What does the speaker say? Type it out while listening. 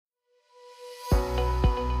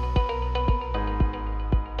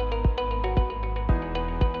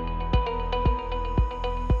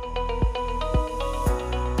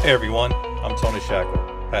Hey everyone, I'm Tony Shackle,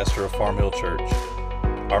 pastor of Farm Hill Church.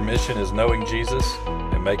 Our mission is knowing Jesus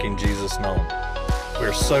and making Jesus known. We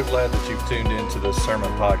are so glad that you've tuned into this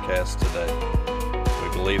sermon podcast today. We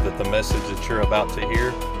believe that the message that you're about to hear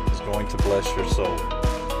is going to bless your soul.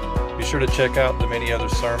 Be sure to check out the many other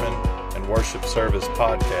sermon and worship service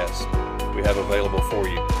podcasts we have available for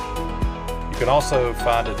you. You can also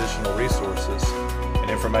find additional resources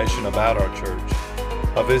and information about our church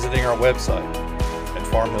by visiting our website at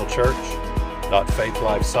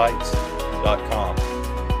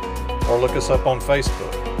farmhillchurch.faithlifesites.com, or look us up on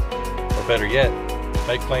Facebook, or better yet,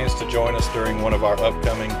 make plans to join us during one of our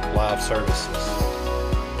upcoming live services.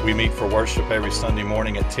 We meet for worship every Sunday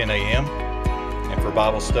morning at 10 a.m. and for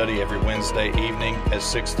Bible study every Wednesday evening at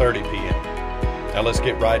 6:30 p.m. Now let's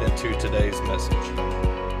get right into today's message.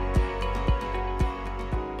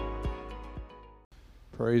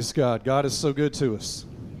 Praise God. God is so good to us.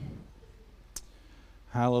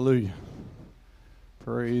 Hallelujah.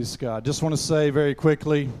 Praise God. Just want to say very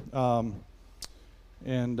quickly, I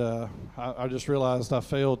just realized I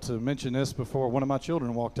failed to mention this before one of my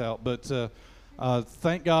children walked out, but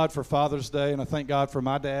thank God for Father's Day, and I thank God for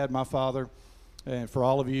my dad, my father, and for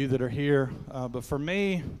all of you that are here. But for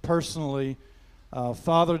me personally,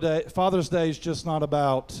 Father's Day is just not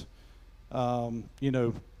about,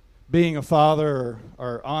 being a father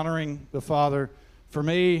or honoring the father. For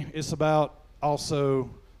me, it's about also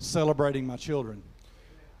celebrating my children.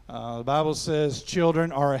 The Bible says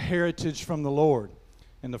children are a heritage from the Lord,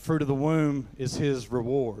 and the fruit of the womb is His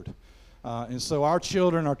reward. And so our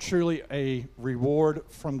children are truly a reward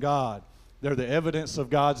from God. They're the evidence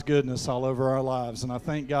of God's goodness all over our lives. And I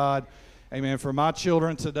thank God, amen, for my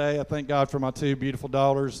children today. I thank God for my two beautiful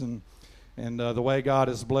daughters and the way God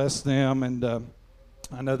has blessed them. And I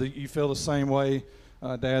know that you feel the same way,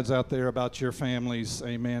 dads out there, about your families,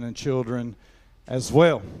 amen, and children as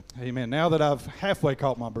well. Amen. Now that I've halfway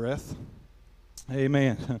caught my breath,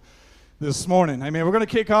 amen, this morning, amen, we're going to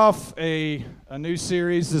kick off a new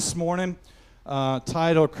series this morning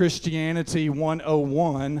titled Christianity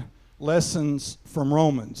 101, Lessons from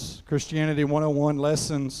Romans. Christianity 101,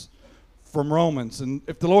 Lessons from Romans. And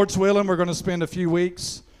if the Lord's willing, we're going to spend a few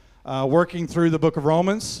weeks working through the book of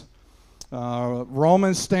Romans.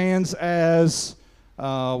 Romans stands as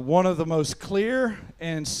one of the most clear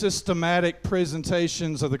and systematic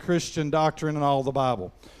presentations of the Christian doctrine in all the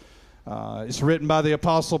Bible. It's written by the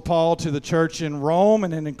Apostle Paul to the church in Rome,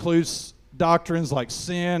 and it includes doctrines like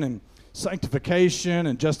sin and sanctification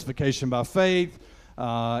and justification by faith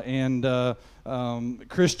and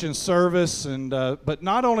Christian service. But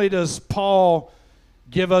not only does Paul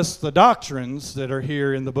give us the doctrines that are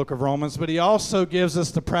here in the book of Romans, but he also gives us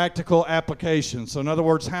the practical application. So in other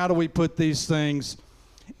words, how do we put these things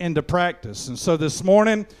into practice? And so this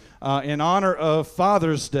morning, in honor of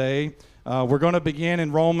Father's Day, we're going to begin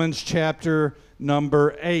in Romans chapter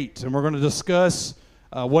number 8. And we're going to discuss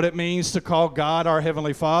what it means to call God our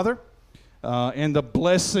Heavenly Father and the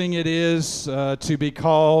blessing it is to be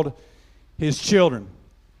called His children.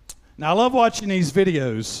 Now, I love watching these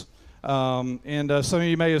videos. Some of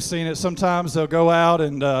you may have seen it. Sometimes they'll go out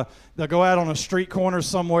on a street corner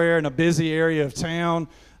somewhere in a busy area of town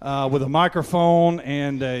with a microphone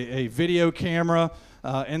and a video camera,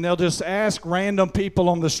 and they'll just ask random people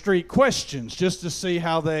on the street questions just to see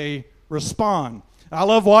how they respond. I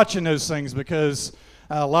love watching those things because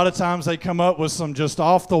a lot of times they come up with some just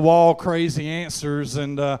off-the-wall crazy answers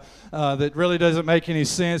and that really doesn't make any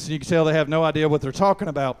sense, and you can tell they have no idea what they're talking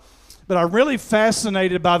about. But I'm really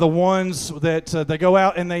fascinated by the ones that they go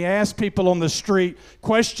out and they ask people on the street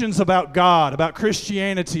questions about God, about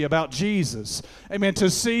Christianity, about Jesus. Amen. To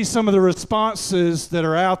see some of the responses that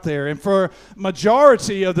are out there. And for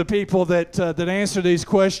majority of the people that answer these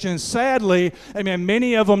questions, sadly, amen,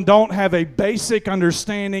 many of them don't have a basic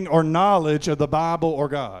understanding or knowledge of the Bible or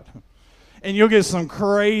God. And you'll get some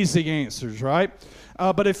crazy answers, right?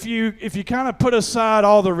 But if you kind of put aside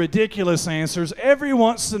all the ridiculous answers, every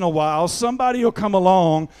once in a while, somebody will come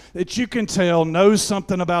along that you can tell knows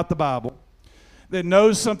something about the Bible, that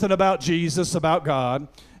knows something about Jesus, about God,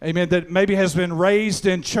 amen, that maybe has been raised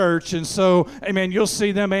in church. And so, amen, you'll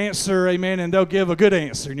see them answer, amen, and they'll give a good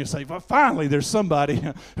answer. And you say, well, finally, there's somebody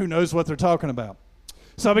who knows what they're talking about.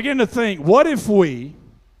 So I begin to think, what if we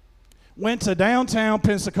went to downtown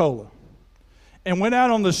Pensacola and went out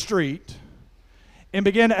on the street and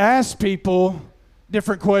began to ask people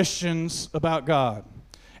different questions about God?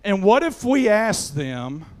 And what if we asked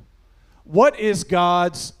them, what is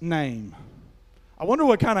God's name? I wonder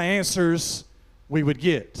what kind of answers we would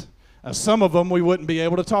get. Some of them we wouldn't be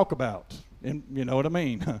able to talk about, and you know what I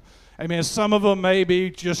mean. Amen. Some of them may be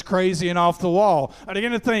just crazy and off the wall. I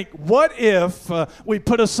begin to think, what if we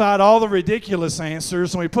put aside all the ridiculous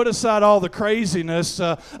answers and we put aside all the craziness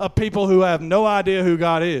of people who have no idea who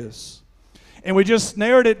God is? And we just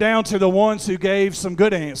narrowed it down to the ones who gave some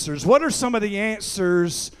good answers. What are some of the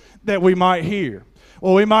answers that we might hear?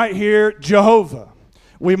 Well, we might hear Jehovah.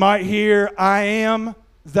 We might hear I am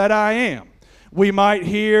that I am. We might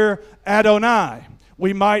hear Adonai.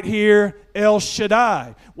 We might hear El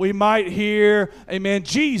Shaddai. We might hear, amen,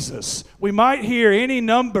 Jesus. We might hear any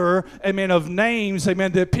number, amen, of names,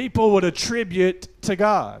 amen, that people would attribute to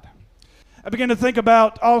God. I begin to think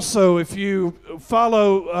about also, if you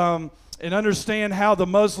follow and understand how the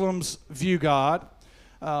Muslims view God.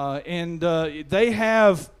 They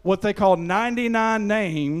have what they call 99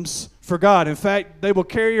 names for God. In fact, they will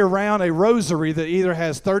carry around a rosary that either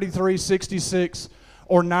has 33, 66,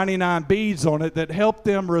 or 99 beads on it that help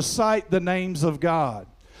them recite the names of God.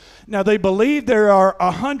 Now, they believe there are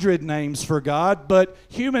 100 names for God, but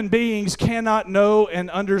human beings cannot know and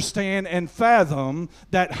understand and fathom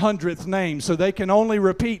that 100th name, so they can only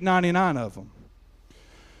repeat 99 of them.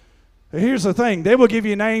 Here's the thing. They will give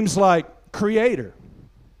you names like Creator,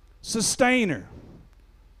 Sustainer,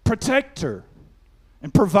 Protector,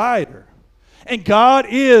 and Provider. And God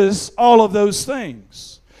is all of those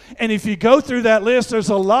things. And if you go through that list, there's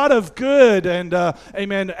a lot of good and,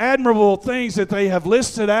 admirable things that they have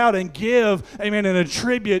listed out and give, and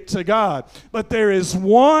attribute to God. But there is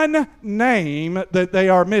one name that they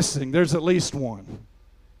are missing. There's at least one.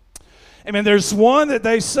 There's one that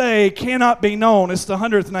they say cannot be known. It's the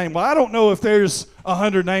 100th name. Well, I don't know if there's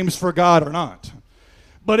 100 names for God or not.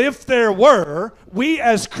 But if there were, we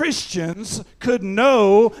as Christians could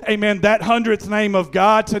know, that 100th name of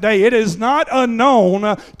God today. It is not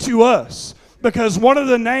unknown to us, because one of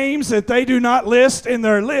the names that they do not list in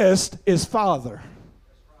their list is Father.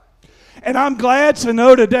 And I'm glad to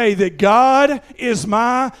know today that God is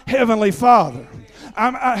my Heavenly Father.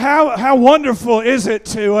 How wonderful is it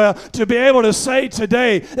to be able to say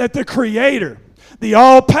today that the Creator, the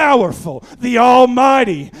all-powerful, the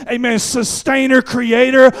almighty, sustainer,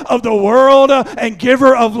 creator of the world and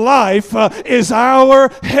giver of life is our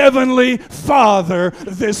Heavenly Father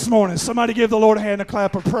this morning. Somebody give the Lord a hand, a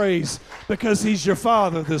clap of praise, because He's your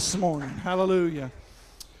Father this morning. Hallelujah.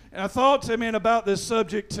 And I thought, about this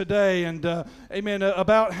subject today, and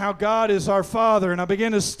about how God is our Father. And I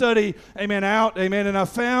began to study, out, and I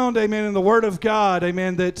found, in the Word of God,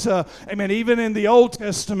 that, even in the Old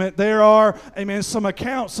Testament, there are, some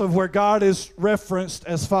accounts of where God is referenced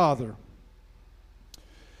as Father.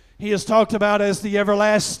 He is talked about as the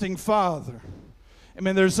everlasting Father.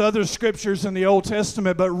 There's other scriptures in the Old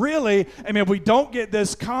Testament, but really, we don't get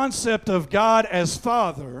this concept of God as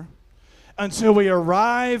Father until we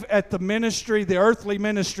arrive at the ministry, the earthly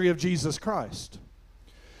ministry of Jesus Christ.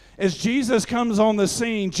 As Jesus comes on the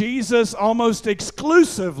scene, Jesus almost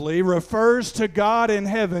exclusively refers to God in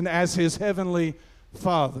heaven as His Heavenly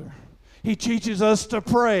Father. He teaches us to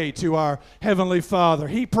pray to our Heavenly Father.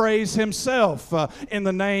 He prays Himself in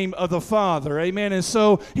the name of the Father. Amen. And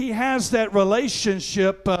so He has that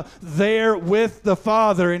relationship there with the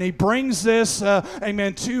Father. And He brings this,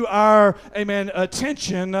 to our,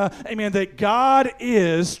 attention, that God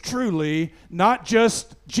is truly not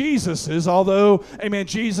just Jesus's, although,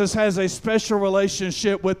 Jesus has a special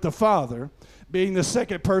relationship with the Father, being the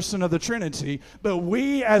second person of the Trinity, but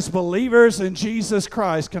we as believers in Jesus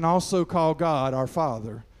Christ can also call God our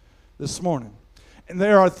Father this morning. And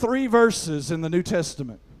there are 3 verses in the New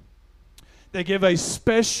Testament that give a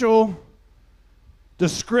special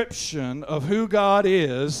description of who God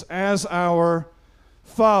is as our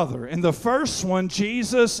Father. In the first one,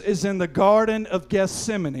 Jesus is in the Garden of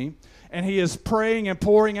Gethsemane, and He is praying and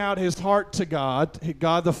pouring out His heart to God,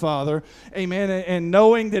 God the Father, amen, and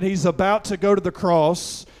knowing that He's about to go to the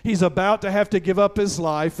cross, He's about to have to give up His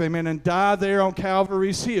life, amen, and die there on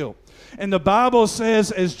Calvary's hill. And the Bible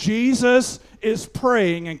says as Jesus is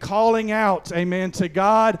praying and calling out, amen, to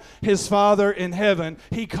God, His Father in heaven,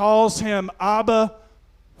 He calls Him Abba,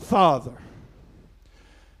 Father.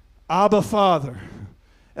 Abba, Father.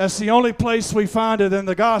 That's the only place we find it in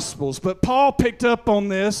the Gospels. But Paul picked up on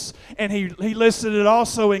this, and he listed it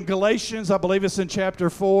also in Galatians. I believe it's in chapter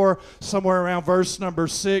 4, somewhere around verse number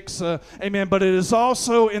 6. Amen. But it is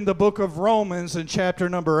also in the book of Romans in chapter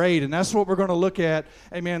number 8. And that's what we're going to look at,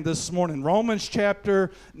 amen, this morning. Romans chapter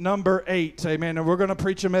number 8. Amen. And we're going to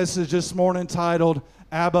preach a message this morning titled,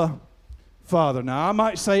 Abba, Father. Now, I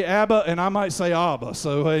might say Abba and I might say Abba.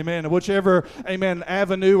 So, amen, whichever, amen,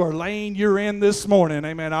 avenue or lane you're in this morning,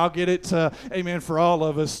 amen, I'll get it, amen, for all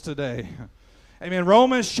of us today. Amen.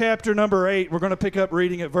 Romans chapter number 8, we're going to pick up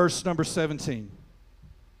reading at verse number 17.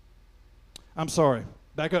 I'm sorry,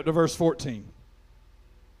 back up to verse 14.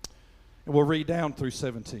 And we'll read down through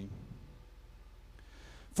 17.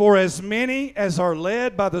 For as many as are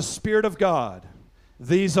led by the Spirit of God,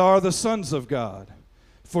 these are the sons of God.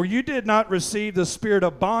 For you did not receive the spirit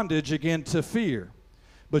of bondage again to fear,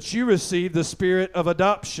 but you received the spirit of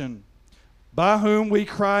adoption, by whom we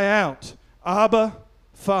cry out, Abba,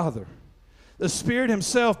 Father. The Spirit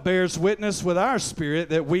himself bears witness with our spirit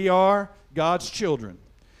that we are God's children.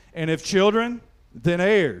 And if children, then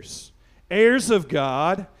heirs, heirs of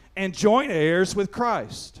God, and joint heirs with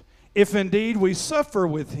Christ. If indeed we suffer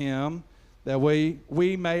with him, that we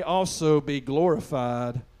may also be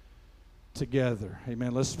glorified together.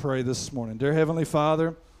 Amen. Let's pray this morning. Dear Heavenly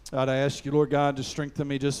Father, God, I ask you, Lord God, to strengthen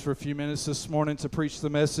me just for a few minutes this morning to preach the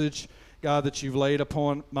message, God, that you've laid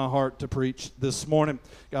upon my heart to preach this morning.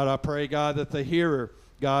 God, I pray, God, that the hearer,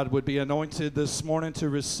 God, would be anointed this morning to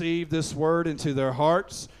receive this word into their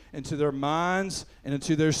hearts, into their minds, and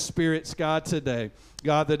into their spirits, God, today.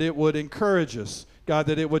 God, that it would encourage us. God,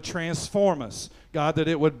 that it would transform us. God, that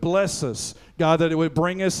it would bless us. God, that it would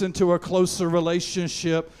bring us into a closer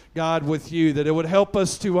relationship, God, with you. That it would help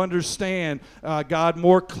us to understand, God,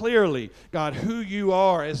 more clearly, God, who you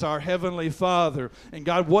are as our Heavenly Father. And,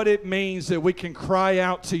 God, what it means that we can cry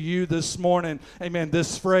out to you this morning. Amen.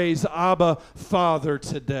 This phrase, Abba, Father,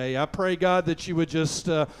 today. I pray, God, that you would just,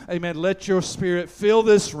 amen, let your Spirit fill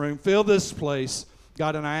this room, fill this place.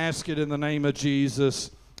 God, and I ask it in the name of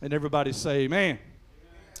Jesus. And everybody say amen.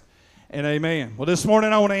 And amen. Well, this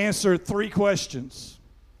morning I want to answer 3 questions.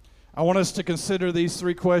 I want us to consider these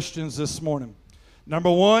 3 questions this morning.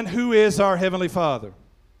 Number 1, who is our Heavenly Father?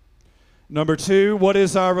 Number 2, what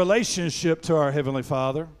is our relationship to our Heavenly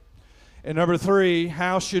Father? And number 3,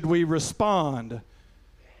 how should we respond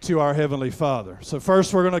to our Heavenly Father? So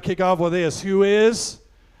first we're going to kick off with this. Who is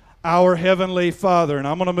our Heavenly Father? And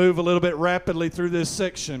I'm going to move a little bit rapidly through this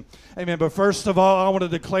section. Amen. But first of all, I want to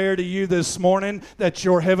declare to you this morning that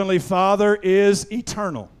your Heavenly Father is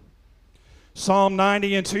eternal. Psalm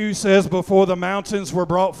 90:2 says, before the mountains were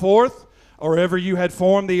brought forth, or ever you had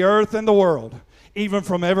formed the earth and the world, even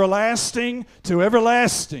from everlasting to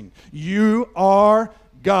everlasting, you are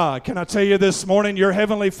God. Can I tell you this morning, your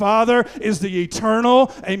Heavenly Father is the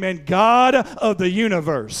eternal, amen, God of the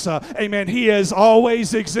universe. Amen. He has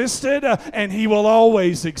always existed and he will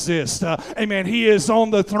always exist. Amen. He is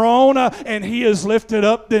on the throne and he is lifted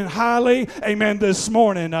up then highly, amen, this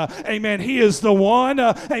morning. Amen. He is the one,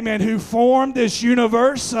 amen, who formed this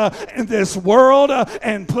universe and this world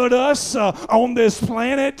and put us on this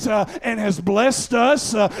planet and has blessed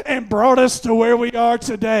us and brought us to where we are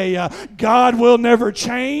today. God will never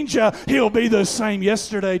change. He'll be the same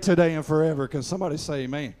yesterday, today, and forever. Can somebody say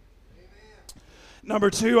amen? Amen. Number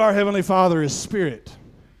 2, our Heavenly Father is Spirit.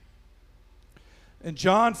 In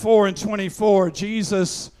John 4:24,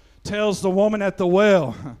 Jesus tells the woman at the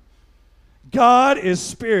well, God is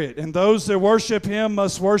Spirit, and those that worship him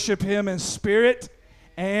must worship him in spirit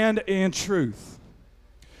and in truth.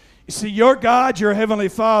 You see, your God, your Heavenly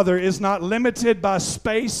Father, is not limited by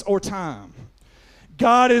space or time.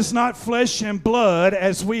 God is not flesh and blood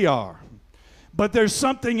as we are. But there's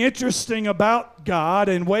something interesting about God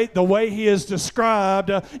and the way he is described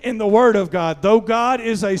in the Word of God. Though God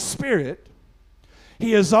is a spirit,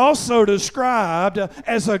 he is also described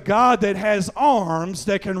as a God that has arms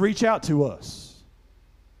that can reach out to us.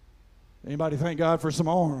 Anybody thank God for some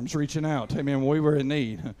arms reaching out? Amen. When we were in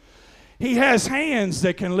need. He has hands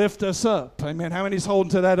that can lift us up. Amen. How many's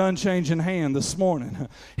holding to that unchanging hand this morning?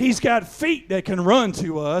 He's got feet that can run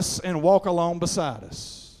to us and walk along beside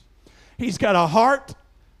us. He's got a heart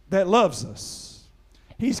that loves us.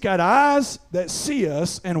 He's got eyes that see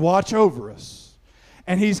us and watch over us.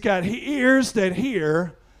 And he's got ears that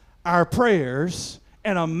hear our prayers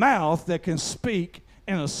and a mouth that can speak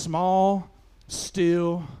in a small,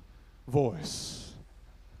 still voice.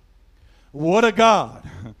 What a God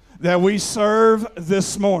that we serve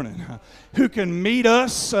this morning, who can meet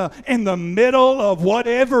us in the middle of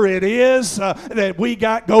whatever it is that we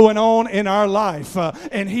got going on in our life.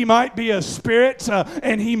 And he might be a spirit,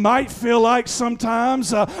 and he might feel like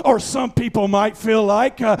sometimes, or some people might feel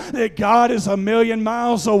like, that God is a million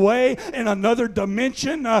miles away in another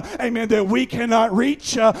dimension, amen, that we cannot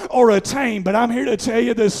reach or attain. But I'm here to tell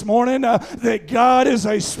you this morning that God is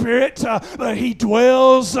a spirit, but he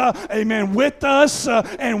dwells, amen, with us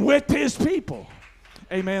and with his people.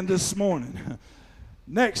 Amen, this morning.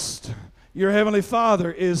 Next, your Heavenly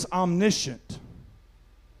Father is omniscient.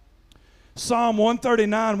 Psalm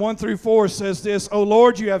 139, 1-4 says this, O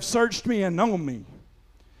Lord, you have searched me and known me.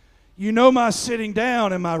 You know my sitting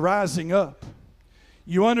down and my rising up.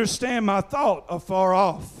 You understand my thought afar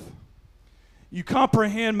off. You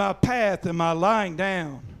comprehend my path and my lying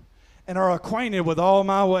down, and are acquainted with all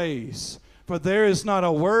my ways. For there is not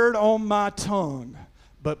a word on my tongue,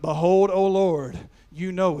 but behold, O Lord,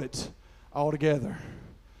 you know it altogether.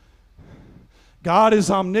 God is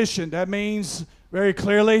omniscient. That means very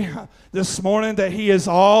clearly this morning that He is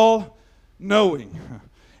all-knowing.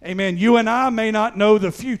 Amen. You and I may not know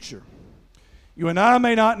the future. You and I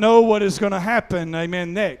may not know what is going to happen,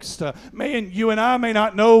 amen, next. You and I may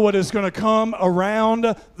not know what is going to come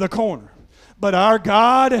around the corner. But our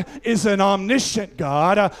God is an omniscient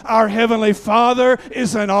God. Our Heavenly Father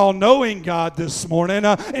is an all-knowing God this morning.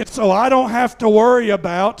 And so I don't have to worry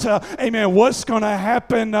about, amen, what's going to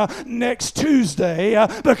happen next Tuesday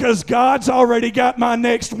because God's already got my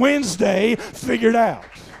next Wednesday figured out.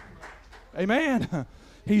 Amen.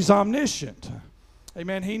 He's omniscient.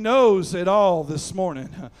 Amen. He knows it all this morning.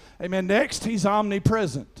 Amen. Next, He's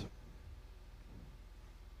omnipresent.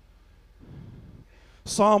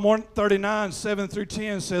 Psalm 139, 7 through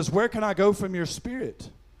 10 says, where can I go from your spirit?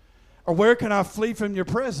 Or where can I flee from your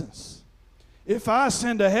presence? If I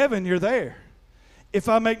ascend to heaven, you're there. If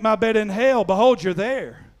I make my bed in hell, behold, you're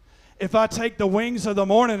there. If I take the wings of the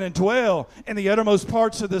morning and dwell in the uttermost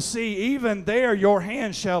parts of the sea, even there your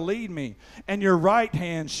hand shall lead me, and your right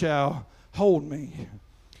hand shall hold me.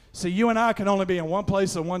 See, you and I can only be in one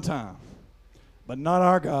place at one time, but not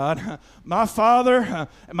our God. My father,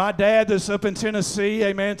 my dad that's up in Tennessee,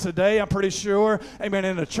 amen, today, I'm pretty sure, amen,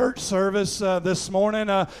 in a church service this morning,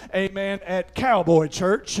 amen, at Cowboy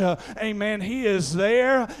Church, amen, he is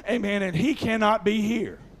there, amen, and he cannot be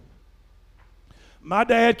here. My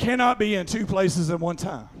dad cannot be in two places at one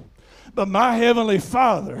time. But my Heavenly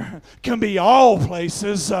Father can be all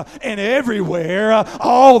places and everywhere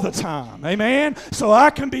all the time. Amen? So I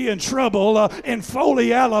can be in trouble in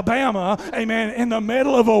Foley, Alabama, amen, in the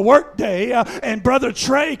middle of a work day. And Brother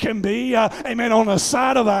Trey can be, amen, on the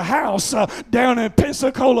side of a house down in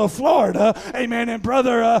Pensacola, Florida. Amen. And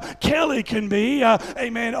Brother Kelly can be,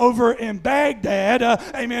 amen, over in Baghdad,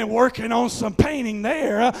 amen, working on some painting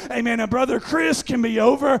there. Amen. And Brother Chris can be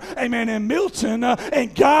over, amen, in Milton.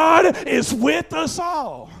 And God is with us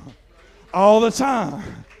all the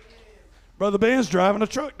time. Brother Ben's driving a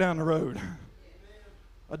truck down the road,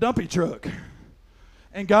 a dumpy truck,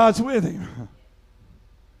 and God's with him.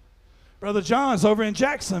 Brother John's over in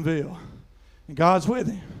Jacksonville, and God's with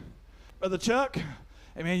him. Brother Chuck,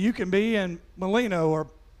 I mean, you can be in Molino or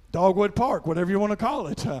Dogwood Park, whatever you want to call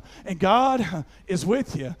it, and God is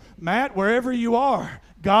with you. Matt, wherever you are,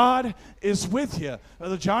 God is with you.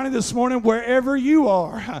 Brother Johnny, this morning, wherever you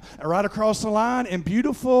are, right across the line in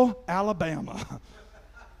beautiful Alabama,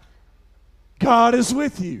 God is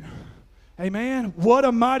with you. Amen. What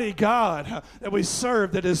a mighty God that we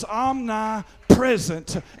serve, that is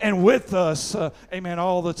omnipresent and with us, amen,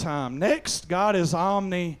 all the time. Next, God is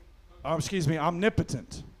omnipotent.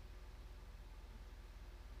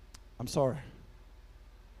 I'm sorry.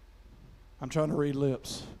 I'm trying to read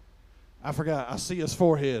lips. I forgot. I see his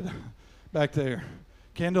forehead back there.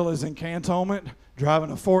 Kendall is in cantonment,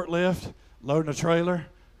 driving a forklift, loading a trailer.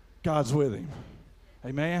 God's with him.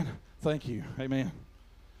 Amen. Thank you. Amen.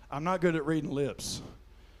 I'm not good at reading lips.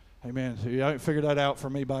 Amen. If you haven't figured that out for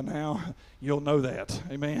me by now, you'll know that.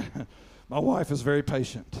 Amen. My wife is very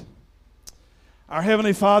patient. Our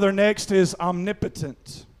Heavenly Father next is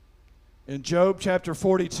omnipotent. In Job chapter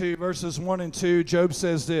 42, verses 1 and 2, Job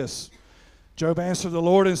says this. Job answered the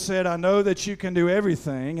Lord and said, I know that you can do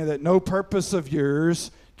everything and that no purpose of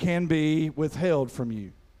yours can be withheld from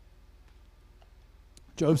you.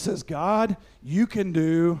 Job says, God, you can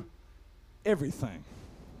do everything.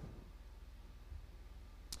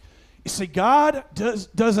 You see, God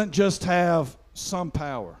doesn't just have some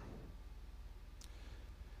power.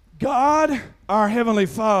 God, our Heavenly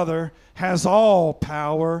Father, has all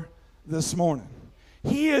power this morning.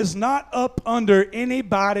 He is not up under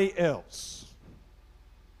anybody else.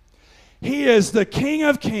 He is the King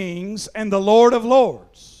of Kings and the Lord of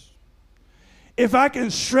Lords. If I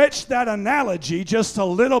can stretch that analogy just a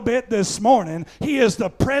little bit this morning, He is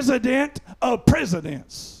the President of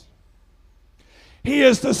presidents. He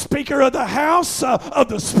is the Speaker of the House of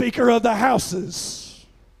the Speaker of the Houses.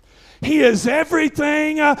 He is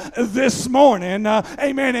everything this morning,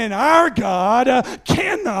 amen, and our God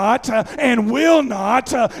cannot and will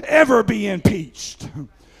not ever be impeached.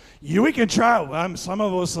 We can try. Some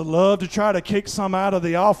of us would love to try to kick some out of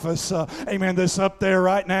the office, amen, that's up there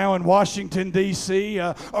right now in Washington, D.C.,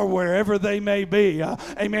 or wherever they may be,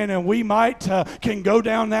 amen, and we might can go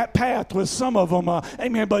down that path with some of them,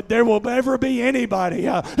 amen, but there will never be anybody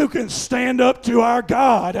who can stand up to our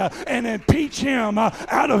God and impeach him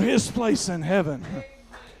out of his place in heaven.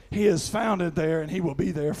 He is founded there, and he will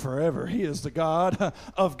be there forever. He is the God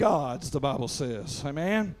of gods, the Bible says,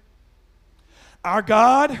 amen. Our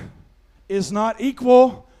God is not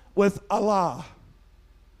equal with Allah.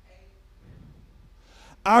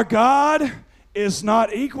 Our God is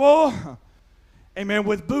not equal, amen,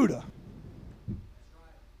 with Buddha.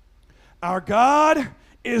 Our God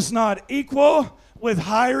is not equal with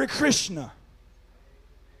Hare Krishna.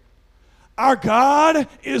 Our God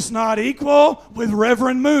is not equal with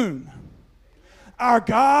Reverend Moon. Our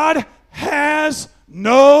God has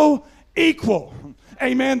no equal.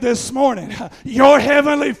 Amen, this morning. Your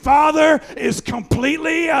Heavenly Father is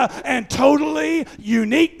completely and totally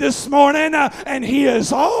unique this morning, and He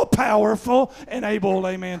is all powerful and able,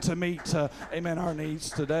 amen, to meet, amen, our needs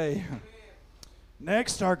today.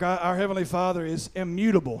 Next, our Heavenly Father is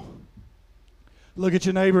immutable. Look at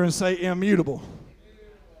your neighbor and say, immutable.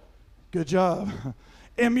 Good job.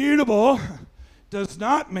 Immutable does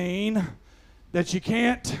not mean that you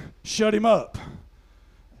can't shut Him up.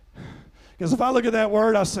 Because if I look at that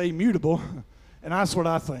word, I say mutable, and that's what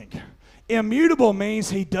I think. Immutable means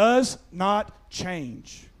He does not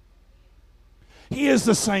change. He is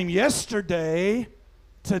the same yesterday,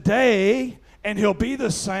 today, and He'll be the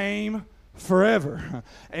same forever.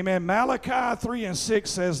 Amen. Malachi 3:6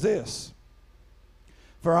 says this: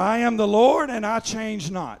 "For I am the Lord, and I change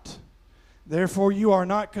not. Therefore you are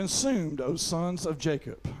not consumed, O sons of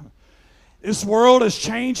Jacob." This world is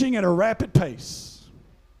changing at a rapid pace.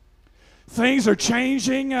 Things are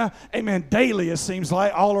changing, amen, daily, it seems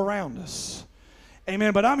like, all around us.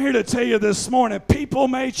 Amen. But I'm here to tell you this morning, people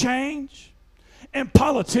may change and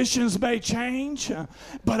politicians may change,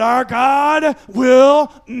 but our God will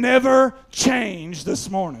never change this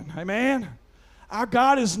morning. Amen. Our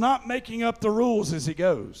God is not making up the rules as He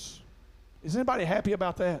goes. Is anybody happy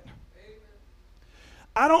about that?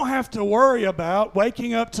 I don't have to worry about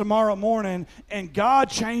waking up tomorrow morning and God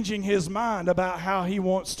changing His mind about how He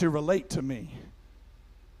wants to relate to me.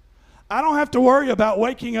 I don't have to worry about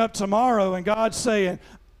waking up tomorrow and God saying,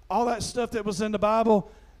 all that stuff that was in the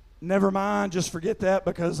Bible, never mind, just forget that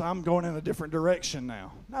because I'm going in a different direction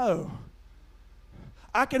now. No.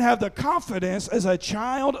 I can have the confidence as a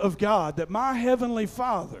child of God that my Heavenly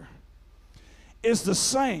Father is the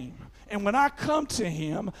same. And when I come to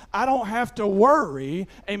Him, I don't have to worry,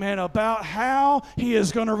 amen, about how He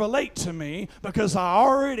is going to relate to me because I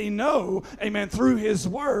already know, amen, through His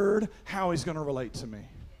Word how He's going to relate to me.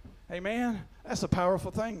 Amen? That's a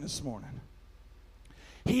powerful thing this morning.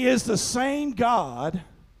 He is the same God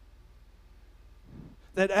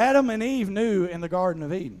that Adam and Eve knew in the Garden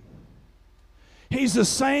of Eden. He's the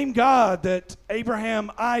same God that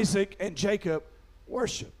Abraham, Isaac, and Jacob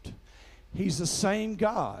worshiped. He's the same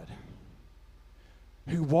God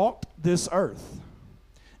who walked this earth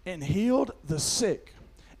and healed the sick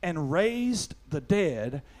and raised the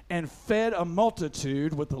dead and fed a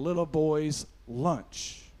multitude with the little boy's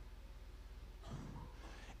lunch.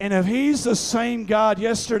 And if He's the same God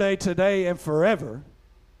yesterday, today, and forever,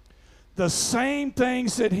 the same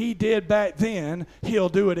things that He did back then, He'll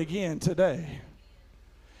do it again today.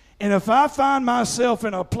 And if I find myself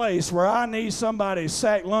in a place where I need somebody's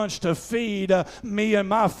sack lunch to feed me and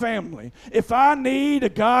my family, if I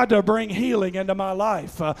need God to bring healing into my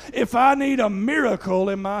life, if I need a miracle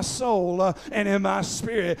in my soul and in my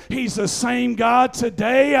spirit, He's the same God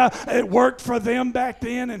today. It worked for them back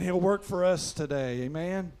then, and He'll work for us today.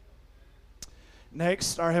 Amen?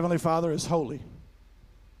 Next, our Heavenly Father is holy.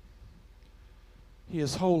 He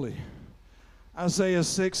is holy. Isaiah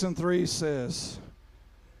 6:3 says,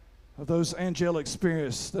 of those angelic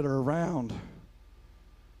spirits that are around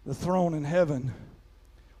the throne in heaven,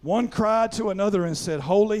 one cried to another and said,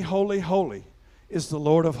 "Holy, holy, holy is the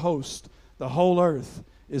Lord of hosts. The whole earth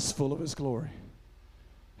is full of His glory."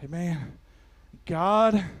 Amen.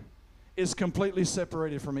 God is completely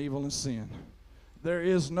separated from evil and sin. There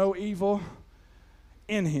is no evil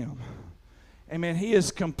in Him. Amen. He is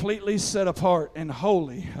completely set apart and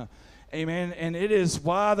holy. Amen. And it is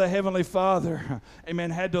why the Heavenly Father,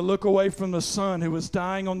 amen, had to look away from the Son who was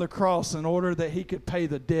dying on the cross in order that He could pay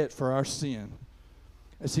the debt for our sin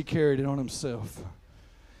as He carried it on Himself.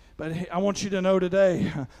 But I want you to know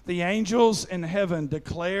today, the angels in heaven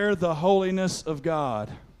declare the holiness of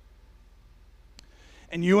God.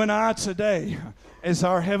 And you and I today, as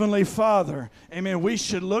our Heavenly Father, amen, we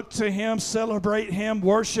should look to Him, celebrate Him,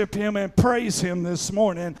 worship Him, and praise Him this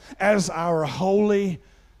morning as our holy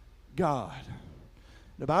God.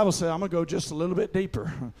 The Bible says, I'm going to go just a little bit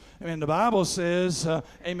deeper. Amen. The Bible says,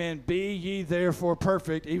 amen, be ye therefore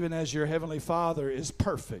perfect, even as your Heavenly Father is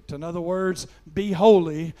perfect. In other words, be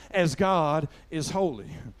holy as God is holy.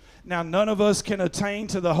 Now, none of us can attain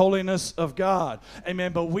to the holiness of God.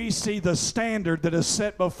 Amen. But we see the standard that is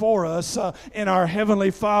set before us in our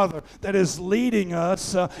Heavenly Father that is leading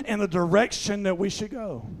us in the direction that we should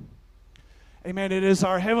go. Amen. It is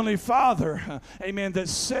our Heavenly Father, amen, that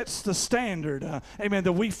sets the standard, amen,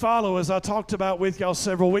 that we follow, as I talked about with y'all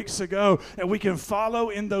several weeks ago, and we can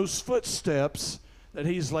follow in those footsteps that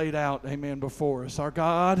He's laid out, amen, before us. Our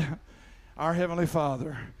God, our Heavenly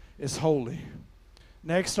Father, is holy.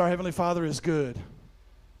 Next, our Heavenly Father is good.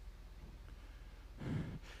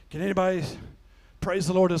 Can anybody praise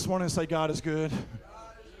the Lord this morning and say, God is good? God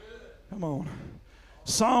is good. Come on.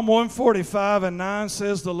 Psalm 145:9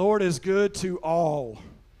 says, the Lord is good to all,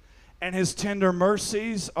 and His tender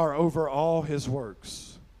mercies are over all His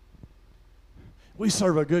works. We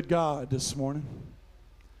serve a good God this morning.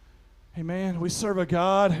 Amen. We serve a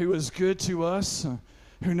God who is good to us,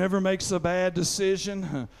 who never makes a bad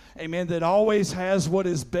decision. Amen. That always has what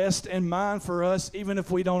is best in mind for us, even if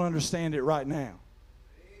we don't understand it right now.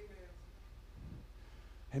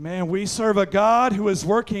 Amen. We serve a God who is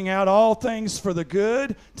working out all things for the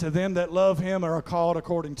good to them that love Him and are called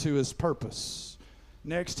according to His purpose.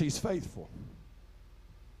 Next, He's faithful.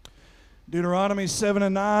 Deuteronomy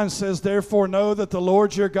 7:9 says, therefore know that the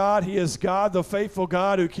Lord your God, He is God, the faithful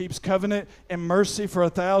God, who keeps covenant and mercy for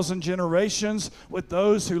 1,000 generations with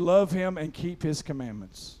those who love Him and keep His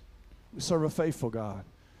commandments. We serve a faithful God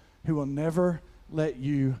who will never let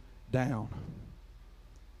you down.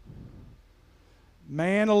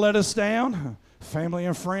 Man will let us down. Family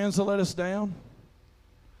and friends will let us down.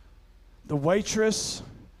 The waitress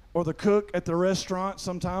or the cook at the restaurant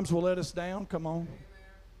sometimes will let us down. Come on.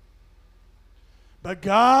 But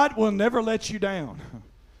God will never let you down.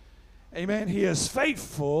 Amen. He is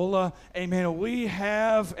faithful. Amen. We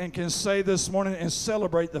have and can say this morning and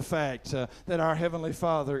celebrate the fact that our Heavenly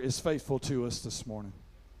Father is faithful to us this morning.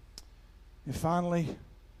 And finally,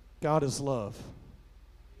 God is love.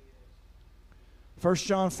 1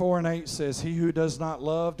 John 4:8 says, he who does not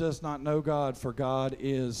love does not know God, for God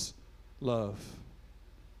is love.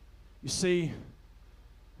 You see,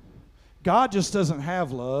 God just doesn't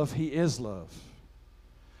have love. He is love.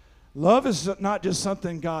 Love is not just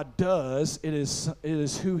something God does. It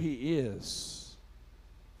is who He is.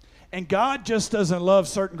 And God just doesn't love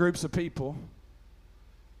certain groups of people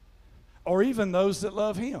or even those that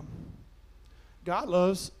love Him. God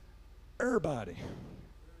loves everybody.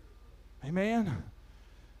 Amen.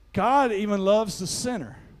 God even loves the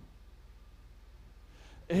sinner.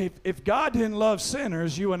 If God didn't love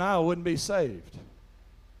sinners, you and I wouldn't be saved.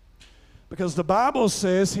 Because the Bible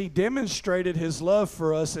says He demonstrated His love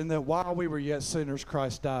for us in that while we were yet sinners,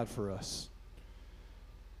 Christ died for us.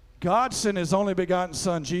 God sent His only begotten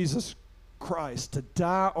Son, Jesus Christ, to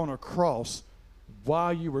die on a cross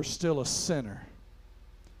while you were still a sinner.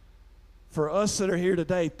 For us that are here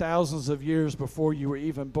today, thousands of years before you were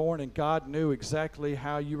even born, and God knew exactly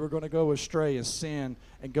how you were going to go astray and sin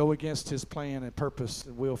and go against His plan and purpose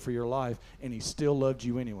and will for your life, and He still loved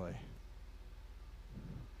you anyway.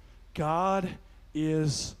 God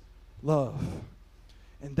is love.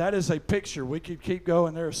 And that is a picture. We could keep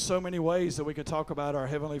going. There are so many ways that we could talk about our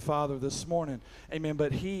Heavenly Father this morning. Amen.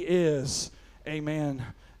 But He is, amen,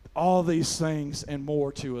 all these things and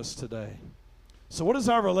more to us today. So what is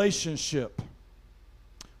our relationship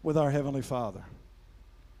with our Heavenly Father?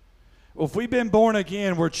 Well, if we've been born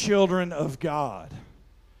again, we're children of God.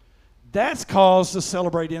 That's cause to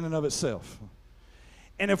celebrate in and of itself.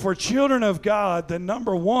 And if we're children of God, then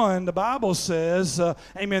number one, the Bible says,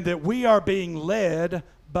 amen, that we are being led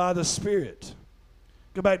by the Spirit.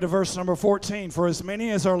 Go back to verse number 14. For as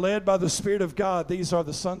many as are led by the Spirit of God, these are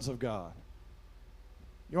the sons of God.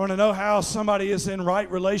 You want to know how somebody is in right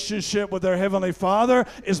relationship with their Heavenly Father?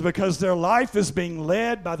 Is because their life is being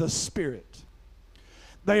led by the Spirit.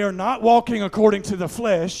 They are not walking according to the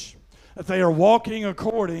flesh. They are walking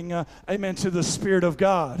according, amen, to the Spirit of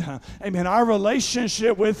God. Amen. Our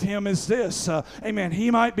relationship with Him is this. Amen. He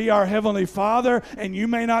might be our Heavenly Father, and you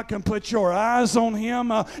may not can put your eyes on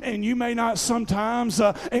Him, and you may not sometimes,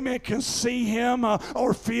 amen, can see Him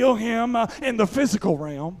or feel Him in the physical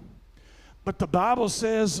realm. But the Bible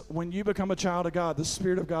says when you become a child of God, the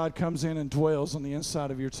Spirit of God comes in and dwells on the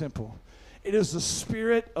inside of your temple. It is the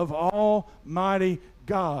Spirit of Almighty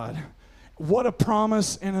God. what a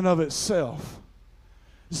promise in and of itself.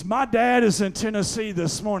 My dad is in Tennessee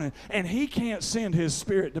this morning, and he can't send his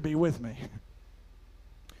spirit to be with me.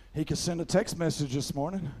 He could send a text message this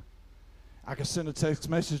morning. I could send a text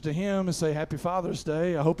message to him and say, Happy Father's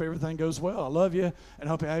Day. I hope everything goes well. I love you, and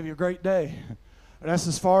hope you have a great day. That's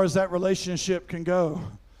as far as that relationship can go.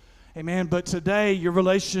 Amen. But today, your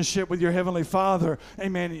relationship with your Heavenly Father,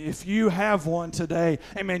 amen, if you have one today,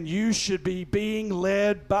 amen, you should be being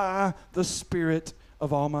led by the Spirit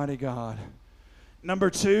of Almighty God. Number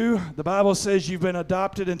 2, the Bible says you've been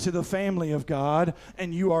adopted into the family of God,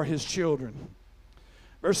 and you are His children.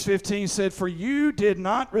 Verse 15 said, For you did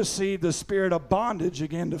not receive the spirit of bondage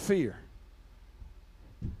again to fear.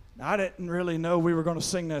 Now, I didn't really know we were going to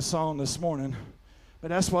sing that song this morning, but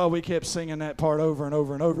that's why we kept singing that part over and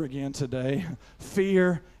over and over again today.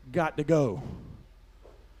 Fear got to go.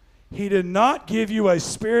 He did not give you a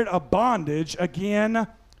spirit of bondage again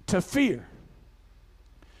to fear.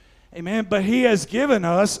 Amen. But He has given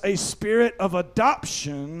us a spirit of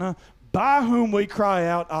adoption by whom we cry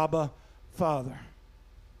out, Abba, Father.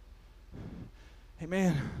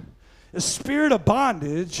 Amen. The spirit of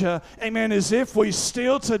bondage, amen, is if we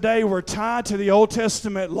still today were tied to the Old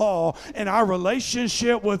Testament law and our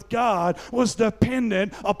relationship with God was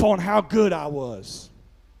dependent upon how good I was.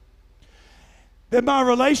 That my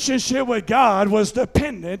relationship with God was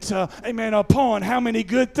dependent, amen, upon how many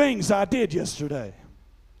good things I did yesterday.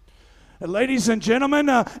 Ladies and gentlemen,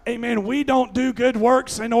 amen, we don't do good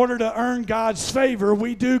works in order to earn God's favor.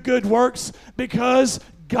 We do good works because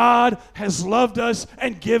God has loved us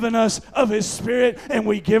and given us of His Spirit, and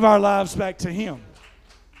we give our lives back to Him.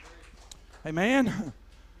 Amen.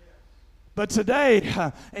 But today,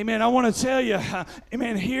 amen, I want to tell you,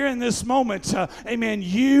 amen, here in this moment, amen,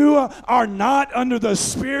 you are not under the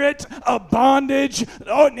spirit of bondage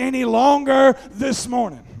any longer this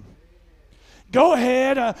morning. Go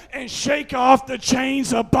ahead and shake off the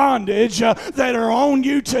chains of bondage that are on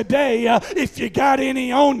you today, if you got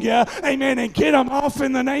any on you, amen, and get them off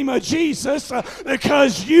in the name of Jesus,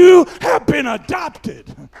 because you have been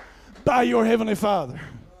adopted by your Heavenly Father.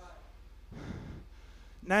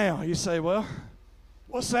 Now, you say, well,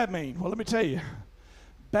 what's that mean? Well, let me tell you.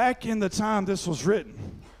 Back in the time this was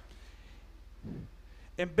written,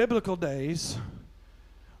 in biblical days,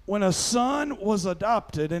 when a son was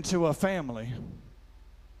adopted into a family,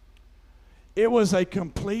 it was a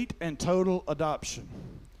complete and total adoption.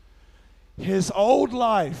 His old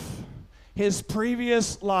life, his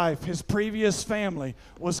previous family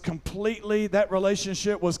was completely, that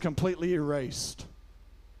relationship was completely erased.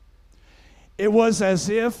 It was as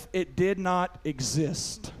if it did not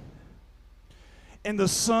exist. And the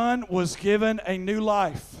son was given a new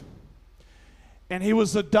life. And he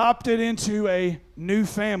was adopted into a new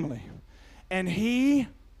family. And he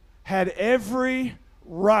had every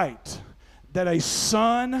right that a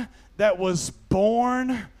son that was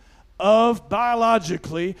born of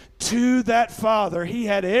biologically to that father, he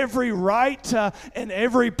had every right and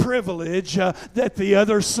every privilege that the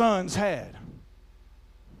other sons had.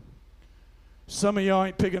 Some of y'all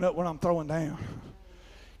ain't picking up what I'm throwing down.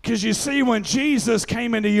 Because you see, when Jesus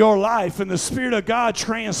came into your life and the Spirit of God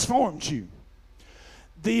transformed you,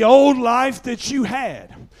 the old life that you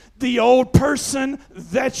had, the old person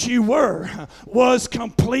that you were, was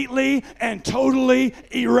completely and totally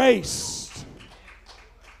erased.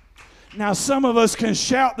 Now, some of us can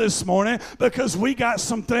shout this morning because we got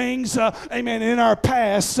some things, amen, in our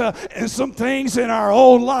past and some things in our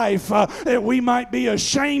old life that we might be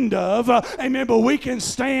ashamed of, amen, but we can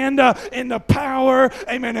stand in the power,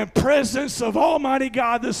 amen, and presence of Almighty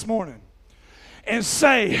God this morning and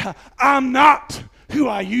say, I'm not who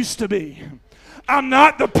I used to be. I'm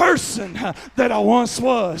not the person that I once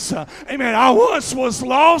was. Amen. I once was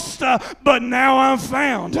lost, but now I'm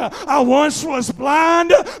found. I once was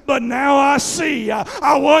blind, but now I see.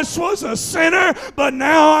 I once was a sinner, but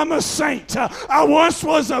now I'm a saint. I once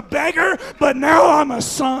was a beggar, but now I'm a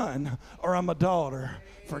son or I'm a daughter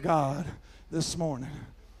for God this morning.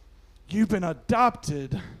 You've been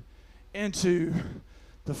adopted into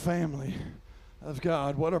the family of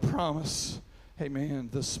God. What a promise. Amen.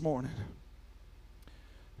 This morning.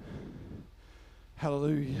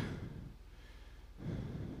 Hallelujah.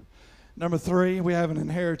 Number 3, we have an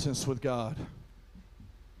inheritance with God.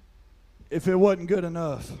 If it wasn't good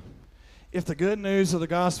enough, if the good news of the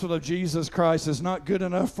gospel of Jesus Christ is not good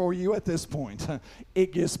enough for you at this point,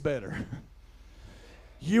 it gets better.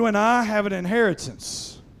 You and I have an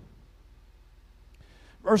inheritance.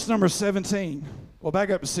 Verse number 17. Well,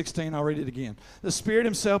 back up to 16. I'll read it again. The Spirit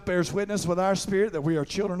Himself bears witness with our spirit that we are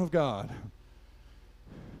children of God.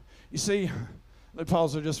 You see, Let me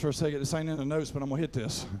pause there just for a second. This ain't in the notes, but I'm going to hit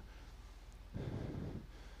this.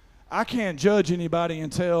 I can't judge anybody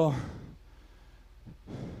and tell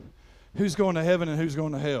who's going to heaven and who's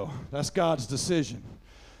going to hell. That's God's decision.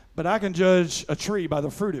 But I can judge a tree by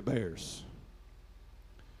the fruit it bears.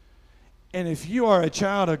 And if you are a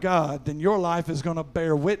child of God, then your life is going to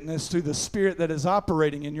bear witness to the Spirit that is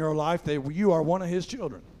operating in your life that you are one of His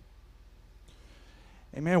children.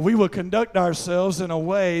 Amen. We will conduct ourselves in a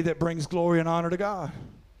way that brings glory and honor to God.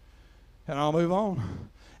 And I'll move on.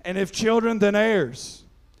 And if children, then heirs.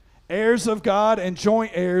 Heirs of God and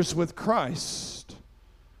joint heirs with Christ.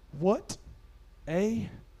 What a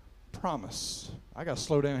promise. I got to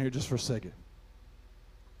slow down here just for a second,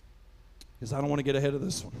 because I don't want to get ahead of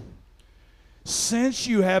this one. Since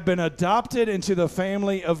you have been adopted into the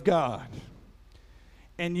family of God,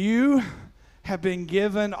 and you have been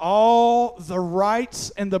given all the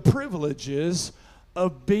rights and the privileges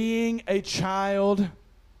of being a child,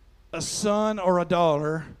 a son or a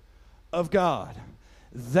daughter of God.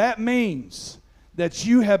 That means that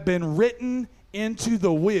you have been written into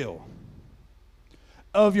the will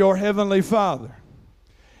of your Heavenly Father.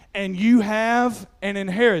 And you have an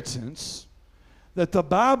inheritance that the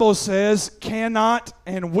Bible says cannot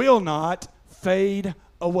and will not fade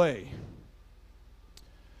away.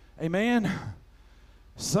 Amen.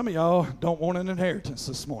 Some of y'all don't want an inheritance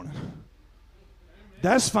this morning.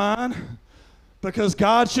 That's fine, because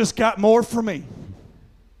God's just got more for me.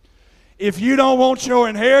 If you don't want your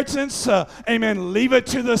inheritance, amen, leave it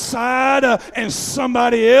to the side and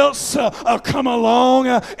somebody else come along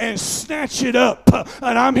and snatch it up.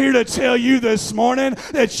 And I'm here to tell you this morning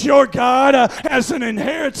that your God has an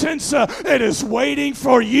inheritance that is waiting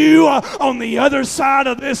for you on the other side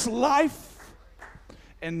of this life.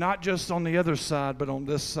 And not just on the other side, but on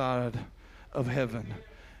this side of heaven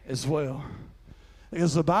as well.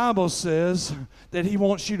 Because the Bible says that He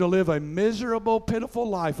wants you to live a miserable, pitiful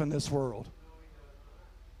life in this world.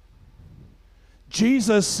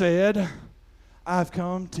 Jesus said, I've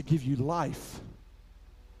come to give you life,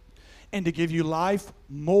 and to give you life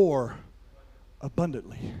more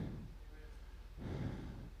abundantly.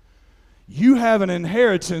 You have an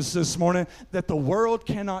inheritance this morning that the world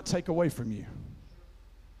cannot take away from you.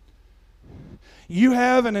 You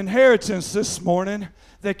have an inheritance this morning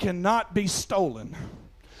that cannot be stolen,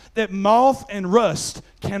 that moth and rust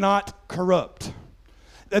cannot corrupt,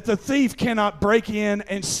 that the thief cannot break in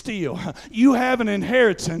and steal. You have an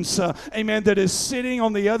inheritance, amen, that is sitting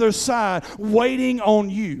on the other side waiting on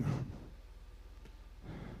you.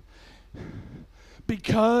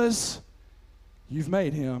 Because you've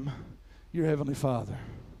made Him your Heavenly Father.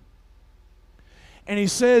 And He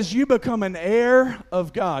says you become an heir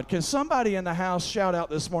of God. Can somebody in the house shout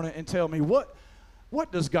out this morning and tell me, what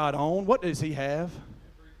does God own? What does He have?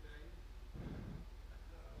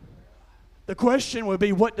 The question would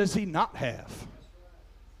be, what does He not have?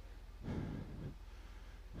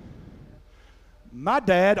 My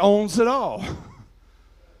dad owns it all.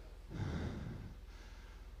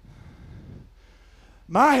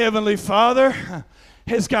 My Heavenly Father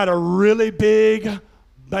has got a really big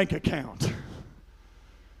bank account.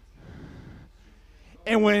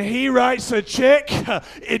 And when He writes a check,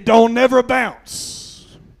 it don't never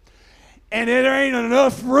bounce. And there ain't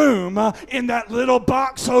enough room in that little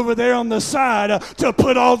box over there on the side to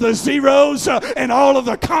put all the zeros and all of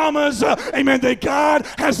the commas, amen, that God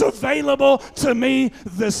has available to me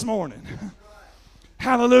this morning.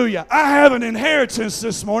 Hallelujah. I have an inheritance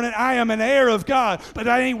this morning. I am an heir of God. But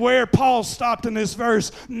that ain't where Paul stopped in this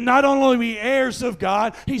verse. Not only are we heirs of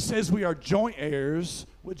God, he says we are joint heirs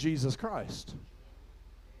with Jesus Christ.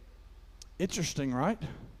 Interesting, right?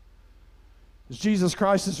 Jesus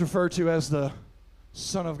Christ is referred to as the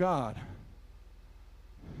Son of God.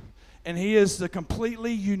 And He is the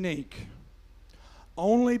completely unique,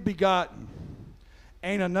 only begotten.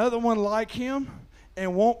 Ain't another one like Him,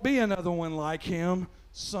 and won't be another one like Him,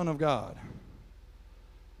 Son of God.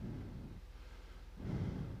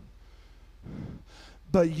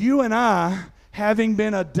 But you and I, having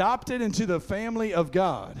been adopted into the family of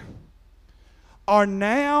God, are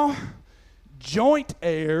now joint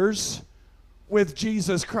heirs with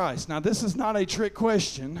Jesus Christ. Now, this is not a trick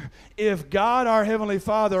question. If God, our Heavenly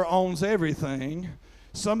Father, owns everything,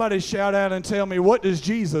 somebody shout out and tell me, what does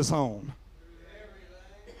Jesus own?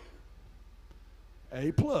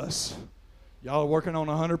 A plus. Y'all are working on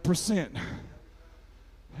 100%.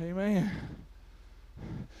 Amen.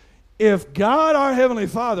 If God, our Heavenly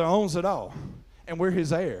Father, owns it all, and we're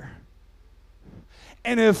His heir,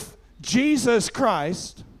 and if Jesus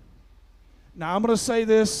Christ, now I'm going to say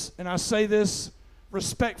this, and I say this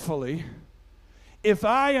respectfully, If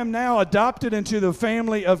I am now adopted into the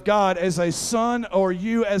family of God as a son or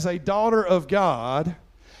you as a daughter of God,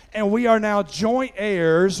 and we are now joint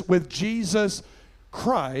heirs with Jesus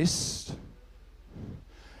Christ,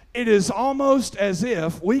 it is almost as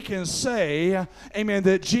if we can say, amen,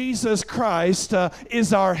 that Jesus Christ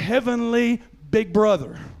is our heavenly big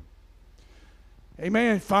brother.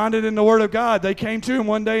 Amen. Find it in the Word of God. They came to him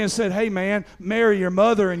one day and said, hey, man, Mary, your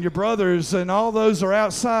mother, and your brothers, and all those are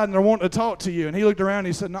outside, and they're wanting to talk to you. And he looked around and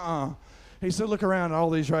he said, nuh-uh. He said, look around at all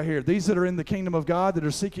these right here. These that are in the kingdom of God, that are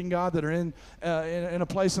seeking God, that are in a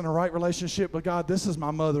place in a right relationship with God. This is my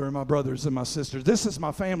mother and my brothers and my sisters. This is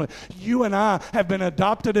my family. You and I have been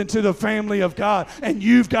adopted into the family of God, and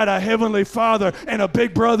you've got a heavenly Father and a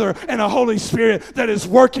big brother and a Holy Spirit that is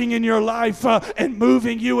working in your life and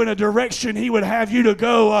moving you in a direction He would have you to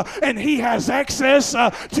go. And He has access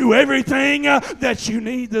to everything that you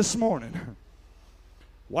need this morning.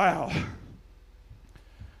 Wow.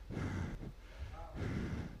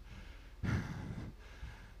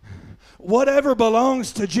 Whatever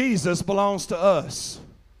belongs to Jesus belongs to us.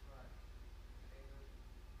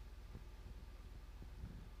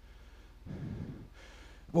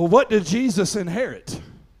 Well, what did Jesus inherit?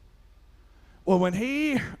 Well, when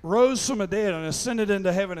He rose from the dead and ascended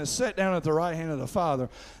into heaven and sat down at the right hand of the Father,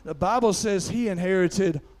 the Bible says He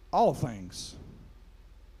inherited all things.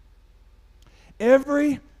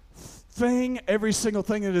 Every single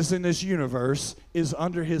thing that is in this universe is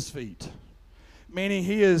under His feet. Meaning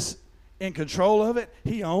He is in control of it,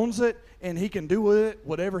 He owns it, and He can do with it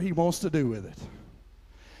whatever He wants to do with it.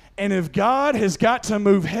 And if God has got to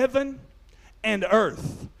move heaven and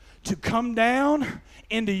earth to come down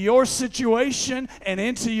into your situation and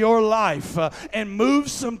into your life and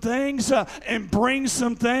move some things and bring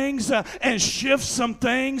some things and shift some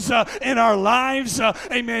things in our lives,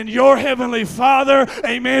 amen, your heavenly Father,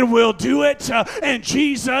 amen, will do it. And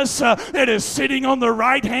Jesus that is sitting on the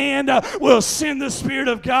right hand will send the Spirit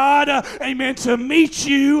of God, amen, to meet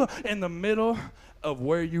you in the middle of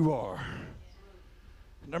where you are.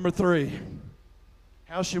 Number 3,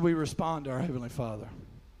 how should we respond to our Heavenly Father?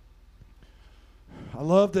 I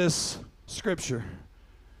love this scripture.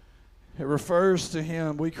 It refers to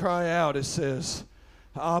Him. We cry out, it says,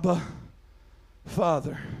 Abba,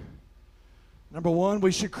 Father. Number 1,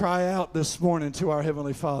 we should cry out this morning to our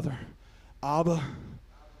Heavenly Father. Abba,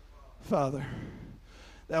 Father.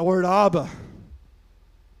 That word Abba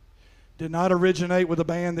did not originate with a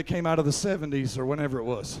band that came out of the 70s or whenever it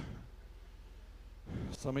was.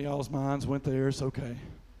 Some of y'all's minds went there. It's okay.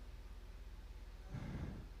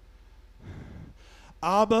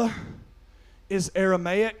 Abba is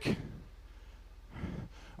Aramaic,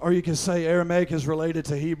 or you can say Aramaic is related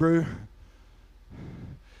to Hebrew.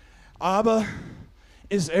 Abba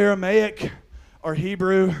is Aramaic or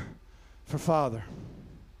Hebrew for father.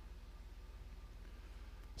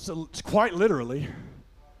 So it's quite literally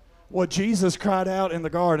what Jesus cried out in the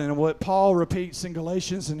garden and what Paul repeats in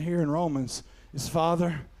Galatians and here in Romans is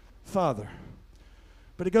Father, Father.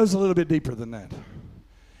 But it goes a little bit deeper than that.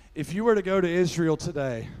 If you were to go to Israel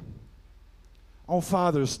today on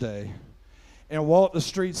Father's Day and walk the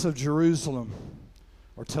streets of Jerusalem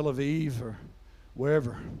or Tel Aviv or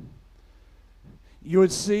wherever, you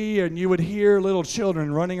would see and you would hear little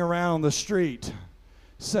children running around the street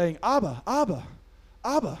saying, Abba, Abba,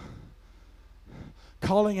 Abba,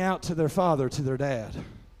 calling out to their father, to their dad.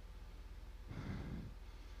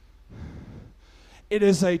 It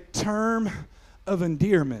is a term of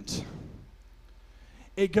endearment.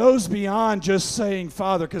 It goes beyond just saying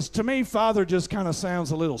father, because to me, father just kind of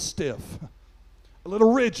sounds a little stiff, a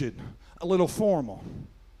little rigid, a little formal.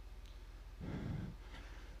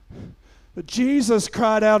 But Jesus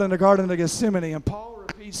cried out in the Garden of Gethsemane, and Paul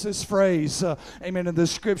repeats this phrase, amen, in the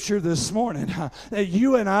scripture this morning, that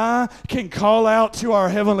you and I can call out to our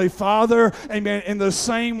Heavenly Father, amen, in the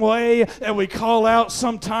same way that we call out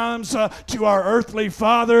sometimes to our earthly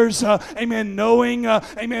fathers, amen, knowing,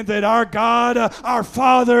 amen, that our God, our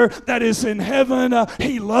Father that is in heaven,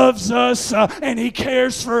 He loves us and He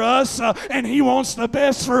cares for us and He wants the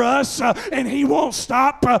best for us and He won't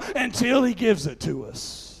stop until He gives it to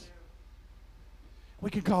us. We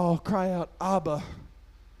can cry out, Abba,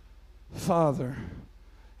 Father,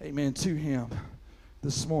 amen, to Him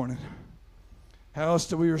this morning. How else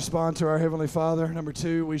do we respond to our Heavenly Father? Number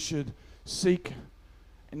 2, we should seek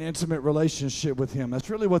an intimate relationship with Him. That's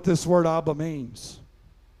really what this word Abba means.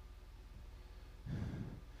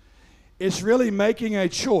 It's really making a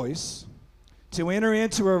choice to enter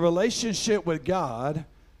into a relationship with God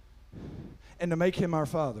and to make Him our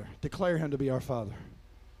Father, declare Him to be our Father.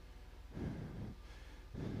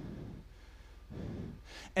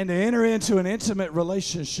 and to enter into an intimate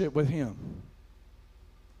relationship with Him.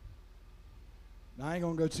 Now, I ain't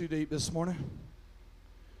going to go too deep this morning.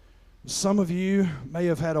 Some of you may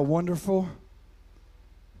have had a wonderful,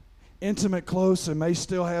 intimate, close, and may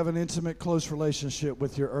still have an intimate, close relationship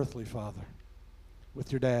with your earthly father,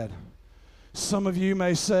 with your dad. Some of you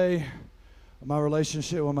may say, my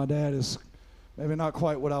relationship with my dad is maybe not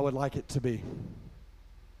quite what I would like it to be.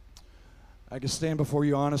 I can stand before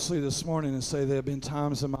you honestly this morning and say there have been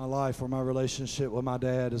times in my life where my relationship with my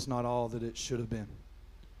dad is not all that it should have been.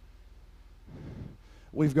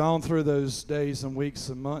 We've gone through those days and weeks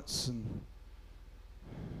and months and,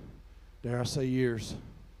 dare I say, years,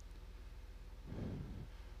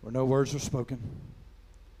 where no words were spoken,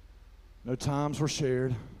 no times were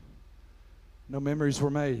shared, no memories were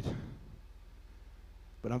made.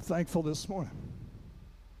 But I'm thankful this morning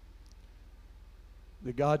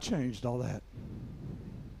that God changed all that.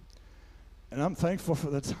 And I'm thankful for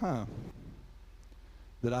the time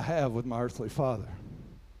that I have with my earthly father,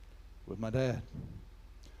 with my dad.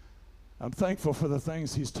 I'm thankful for the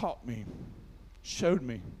things He's taught me, showed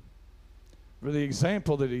me, for the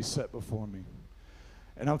example that He set before me.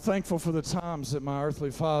 And I'm thankful for the times that my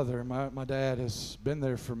earthly father, my dad, has been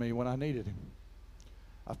there for me when I needed him.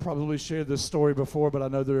 I've probably shared this story before, but I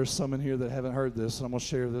know there are some in here that haven't heard this, and I'm going to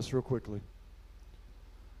share this real quickly.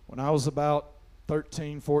 When I was about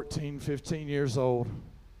 13, 14, 15 years old,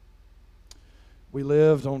 we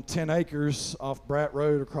lived on 10 acres off Bratt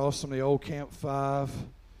Road across from the old Camp 5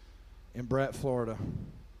 in Bratt, Florida.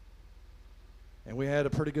 And we had a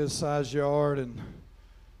pretty good sized yard, and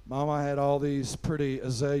Mama had all these pretty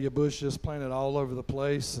azalea bushes planted all over the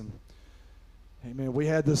place. And hey man, we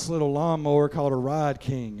had this little lawnmower called a Ride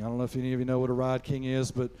King. I don't know if any of you know what a Ride King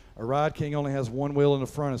is, but a Ride King only has one wheel in the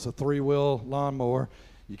front. It's a 3-wheel lawnmower.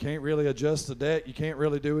 You can't really adjust the deck. You can't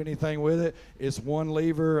really do anything with it. It's one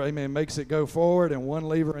lever, amen, makes it go forward, and one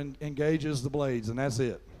lever engages the blades, and that's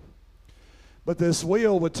it. But this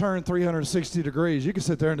wheel would turn 360 degrees. You could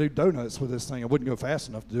sit there and do donuts with this thing. It wouldn't go fast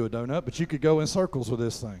enough to do a donut, but you could go in circles with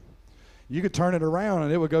this thing. You could turn it around,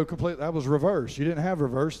 and it would go completely. That was reverse. You didn't have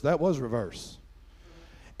reverse. That was reverse.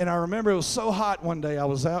 And I remember it was so hot one day. I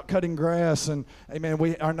was out cutting grass, and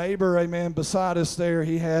amen, our neighbor, amen, beside us there,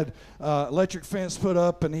 he had electric fence put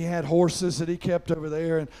up, and he had horses that he kept over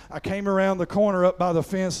there. And I came around the corner up by the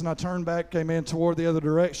fence, and I turned back, came in toward the other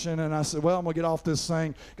direction, and I said, well, I'm going to get off this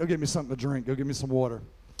thing. Go get me something to drink. Go get me some water.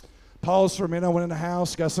 Paused for a minute. I went in the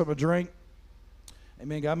house, got something to drink.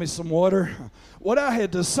 Amen, got me some water. What I had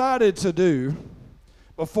decided to do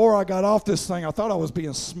before I got off this thing, I thought I was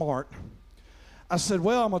being smart. I said,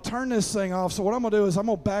 well, I'm going to turn this thing off. So what I'm going to do is I'm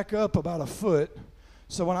going to back up about a foot.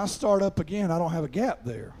 So when I start up again, I don't have a gap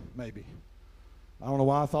there, maybe. I don't know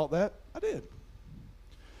why I thought that. I did.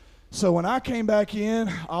 So when I came back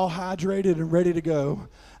in, all hydrated and ready to go,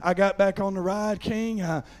 I got back on the Ride King,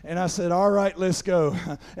 and I said, all right, let's go.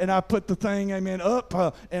 And I put the thing, amen,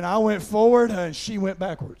 up, and I went forward, and she went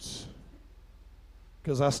backwards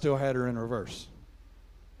because I still had her in reverse.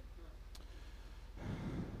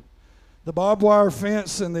 The barbed wire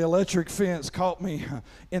fence and the electric fence caught me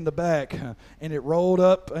in the back, and it rolled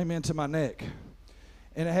up, amen, to my neck.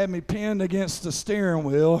 And it had me pinned against the steering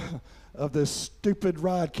wheel of this stupid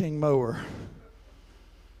Ride King mower.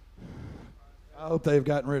 I hope they've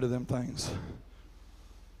gotten rid of them things.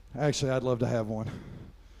 Actually, I'd love to have one.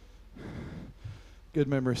 Good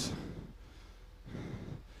memories.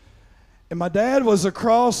 And my dad was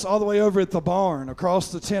across, all the way over at the barn,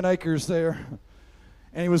 across the 10 acres there.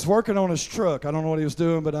 And he was working on his truck. I don't know what he was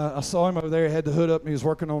doing, but I saw him over there. He had the hood up, and he was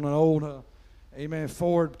working on an old,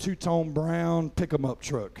 Ford two-tone brown pick-em-up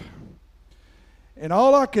truck. And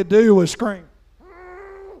all I could do was scream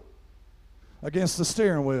against the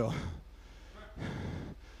steering wheel.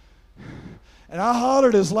 And I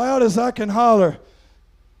hollered as loud as I can holler,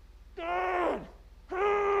 "Dad,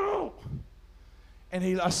 help!"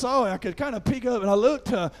 And I saw him. I could kind of peek up, and I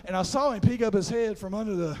looked, and I saw him peek up his head from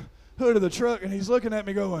under the hood of the truck, and he's looking at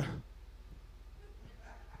me going,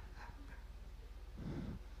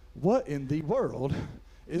 what in the world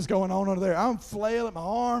is going on under there? I'm flailing, my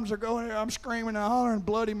arms are going there, I'm screaming and hollering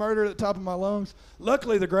bloody murder at the top of my lungs.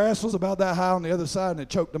 Luckily, the grass was about that high on the other side, and it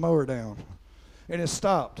choked the mower down, and it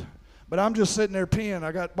stopped. But I'm just sitting there pinned.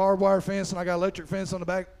 I got barbed wire fence, and I got electric fence on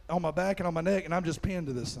my back and on my neck, and I'm just pinned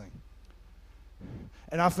to this thing.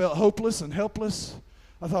 And I felt hopeless and helpless.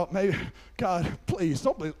 I thought, maybe, God, please,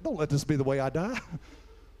 don't let this be the way I die.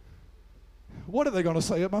 What are they going to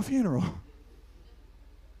say at my funeral?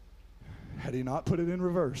 Had he not put it in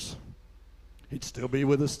reverse, he'd still be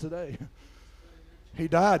with us today. He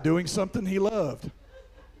died doing something he loved.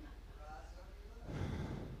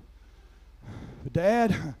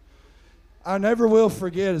 Dad, I never will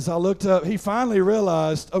forget as I looked up, he finally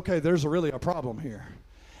realized, okay, there's really a problem here.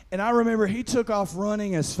 And I remember he took off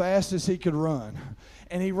running as fast as he could run.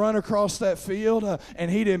 And he run across that field,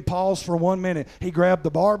 and he didn't pause for 1 minute. He grabbed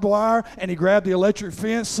the barbed wire, and he grabbed the electric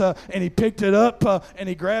fence, and he picked it up, and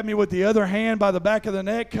he grabbed me with the other hand by the back of the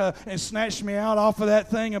neck and snatched me out off of that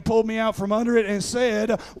thing and pulled me out from under it and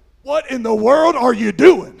said, "What in the world are you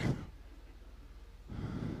doing?"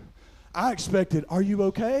 I expected, "Are you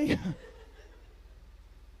okay?"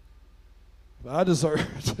 But I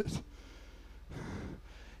deserved it.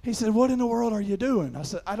 He said, "What in the world are you doing?" I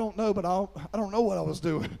said, "I don't know, but I don't know what I was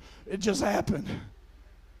doing. It just happened."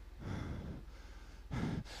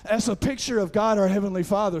 That's a picture of God, our Heavenly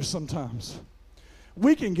Father sometimes.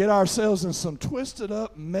 We can get ourselves in some twisted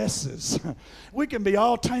up messes. We can be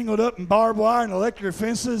all tangled up in barbed wire and electric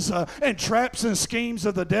fences and traps and schemes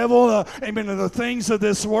of the devil, amen, and the things of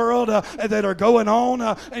this world that are going on,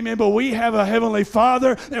 amen. But we have a Heavenly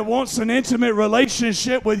Father that wants an intimate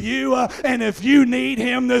relationship with you, and if you need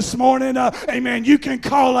Him this morning, amen, you can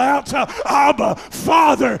call out, "Abba,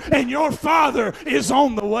 Father," and your Father is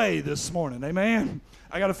on the way this morning, amen.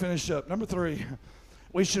 I got to finish up. Number 3.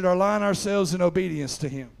 We should align ourselves in obedience to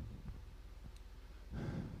Him.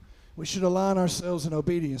 We should align ourselves in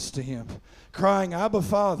obedience to Him. Crying, "Abba,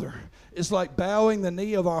 Father," is like bowing the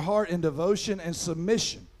knee of our heart in devotion and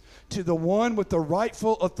submission to the one with the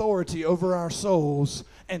rightful authority over our souls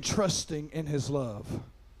and trusting in His love.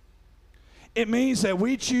 It means that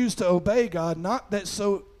we choose to obey God, not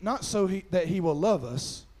so that He will love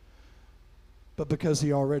us, but because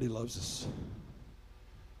He already loves us.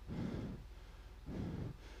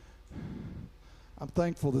 I'm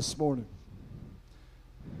thankful this morning.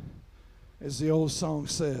 As the old song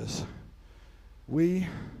says, we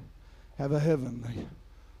have a heavenly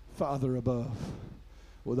Father above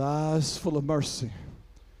with eyes full of mercy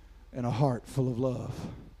and a heart full of love.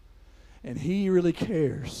 And He really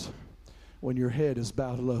cares when your head is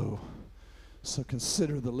bowed low. So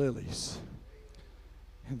consider the lilies,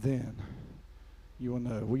 and then you will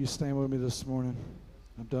know. Will you stand with me this morning?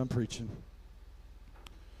 I'm done preaching.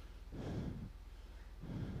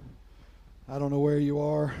 I don't know where you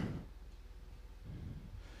are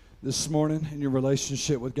this morning in your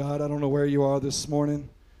relationship with God. I don't know where you are this morning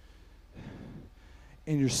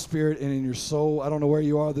in your spirit and in your soul. I don't know where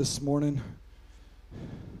you are this morning.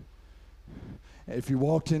 If you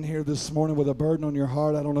walked in here this morning with a burden on your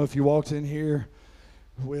heart, I don't know if you walked in here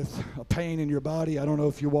with a pain in your body. I don't know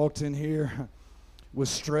if you walked in here with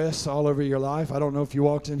stress all over your life. I don't know if you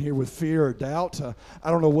walked in here with fear or doubt.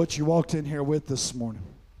 I don't know what you walked in here with this morning.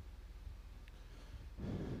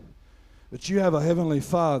 But you have a Heavenly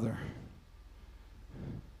Father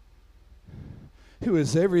who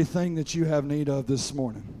is everything that you have need of this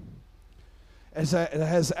morning. It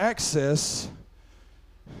has access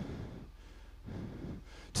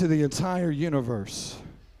to the entire universe.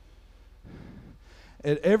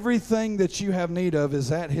 And everything that you have need of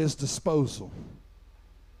is at His disposal.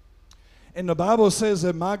 And the Bible says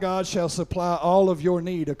that my God shall supply all of your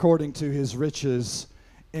need according to His riches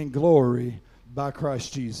in glory by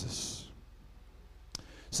Christ Jesus.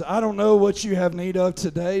 So I don't know what you have need of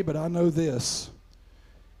today, but I know this.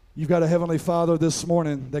 You've got a Heavenly Father this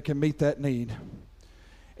morning that can meet that need.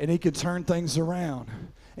 And He can turn things around.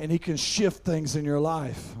 And He can shift things in your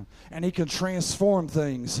life. And He can transform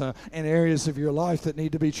things in areas of your life that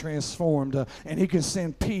need to be transformed. And He can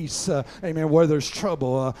send peace, amen, where there's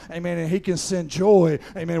trouble. Amen. And He can send joy,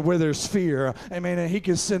 amen, where there's fear. Amen. And He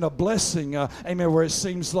can send a blessing, amen, where it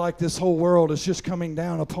seems like this whole world is just coming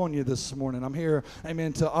down upon you this morning. I'm here,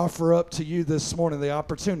 amen, to offer up to you this morning the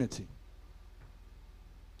opportunity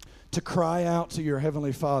to cry out to your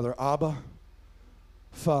Heavenly Father, "Abba,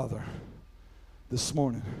 Father," this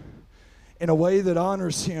morning, in a way that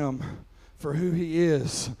honors Him for who He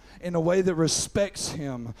is, in a way that respects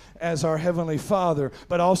Him as our Heavenly Father,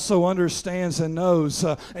 but also understands and knows,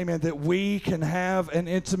 amen, that we can have an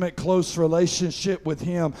intimate, close relationship with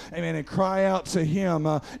Him, amen, and cry out to Him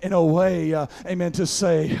in a way, amen, to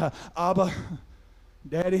say, "Abba,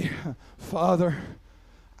 Daddy, Father,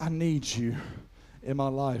 I need you in my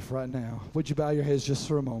life right now." Would you bow your heads just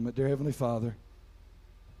for a moment? Dear Heavenly Father,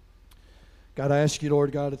 God, I ask you,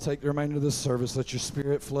 Lord God, to take the remainder of this service. Let your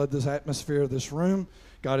Spirit flood this atmosphere of this room.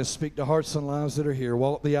 God, and speak to hearts and lives that are here.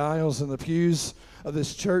 Walk the aisles and the pews of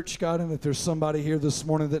this church, God, and if there's somebody here this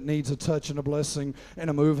morning that needs a touch and a blessing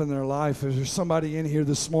and a move in their life, if there's somebody in here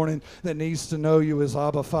this morning that needs to know you as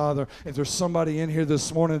Abba Father, if there's somebody in here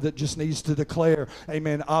this morning that just needs to declare,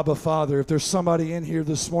 amen, Abba Father, if there's somebody in here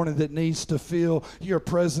this morning that needs to feel your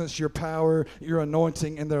presence, your power, your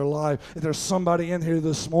anointing in their life, if there's somebody in here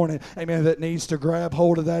this morning, amen, that needs to grab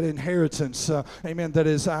hold of that inheritance, amen, that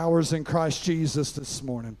is ours in Christ Jesus this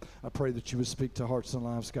morning, I pray that you would speak to hearts and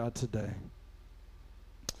lives, God, today.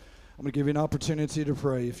 I'm going to give you an opportunity to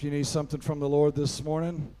pray. If you need something from the Lord this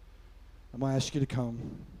morning, I'm going to ask you to come.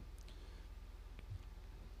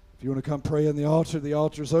 If you want to come pray in the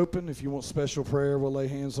altar's open. If you want special prayer, we'll lay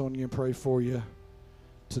hands on you and pray for you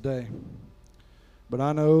today. But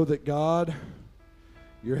I know that God,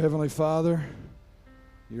 your Heavenly Father,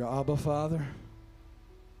 your Abba Father,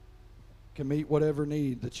 can meet whatever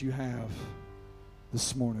need that you have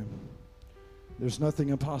this morning. There's nothing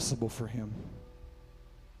impossible for Him.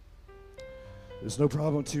 There's no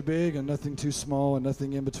problem too big and nothing too small and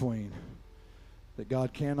nothing in between that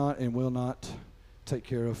God cannot and will not take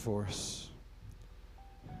care of for us.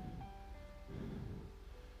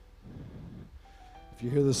 If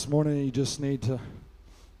you're here this morning and you just need to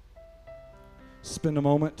spend a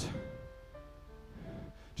moment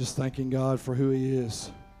just thanking God for who He is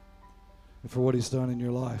and for what He's done in your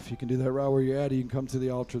life, you can do that right where you're at. You can come to the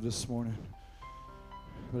altar this morning.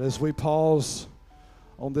 But as we pause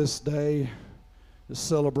on this day to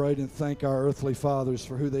celebrate and thank our earthly fathers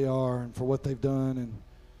for who they are and for what they've done and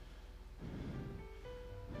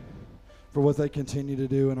for what they continue to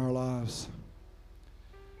do in our lives,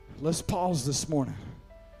 let's pause this morning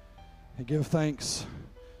and give thanks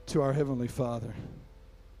to our Heavenly Father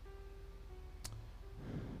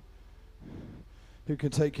who can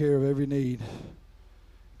take care of every need,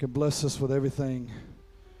 can bless us with everything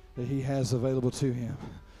that He has available to Him,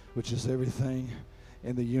 which is everything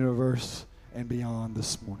in the universe and beyond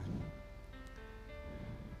this morning.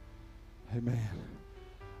 Amen.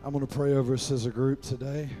 I'm going to pray over us as a group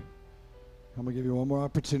today. I'm going to give you one more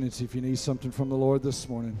opportunity. If you need something from the Lord this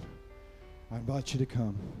morning, I invite you to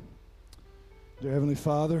come. Dear Heavenly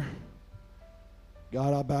Father,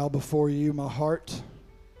 God, I bow before you, my heart,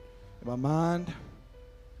 and my mind,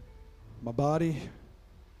 my body,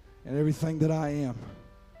 and everything that I am.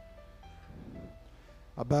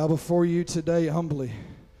 I bow before you today humbly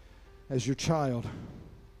as your child,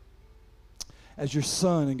 as your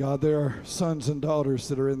son. And God, there are sons and daughters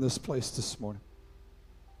that are in this place this morning.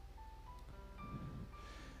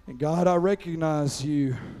 And God, I recognize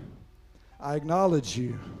you. I acknowledge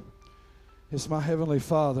you as my Heavenly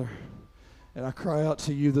Father. And I cry out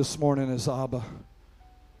to you this morning as Abba,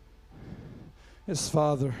 as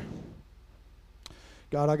Father.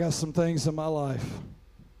 God, I got some things in my life.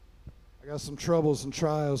 I got some troubles and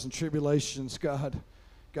trials and tribulations, God,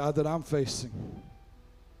 that I'm facing.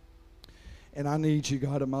 And I need you,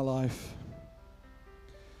 God, in my life.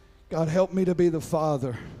 God, help me to be the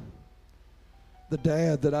father, the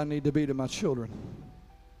dad that I need to be to my children.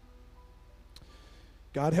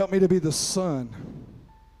 God, help me to be the son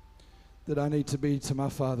that I need to be to my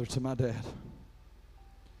father, to my dad.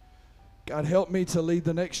 God, help me to lead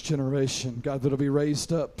the next generation, God, that'll be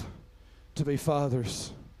raised up to be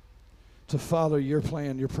fathers, to follow your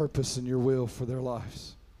plan, your purpose, and your will for their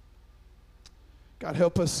lives. God,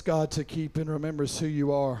 help us, God, to keep in remembrance who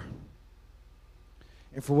you are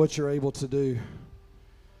and for what you're able to do,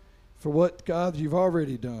 for what, God, you've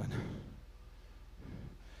already done,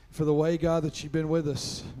 for the way, God, that you've been with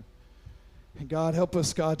us. And God, help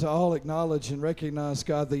us, God, to all acknowledge and recognize,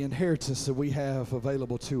 God, the inheritance that we have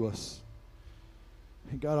available to us.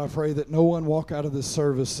 And God, I pray that no one walk out of this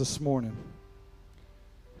service this morning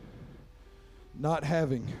not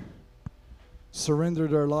having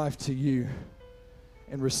surrendered their life to you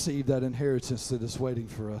and received that inheritance that is waiting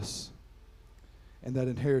for us, and that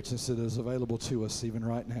inheritance that is available to us even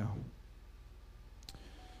right now.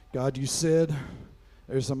 God, you said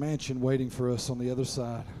there's a mansion waiting for us on the other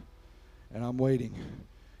side, and I'm waiting,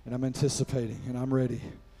 and I'm anticipating, and I'm ready,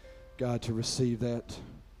 God, to receive that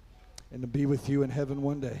and to be with you in heaven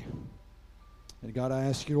one day. And God, I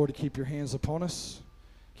ask you, Lord, to keep your hands upon us,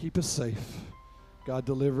 keep us safe. God,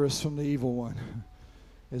 deliver us from the evil one,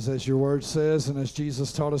 as your word says and as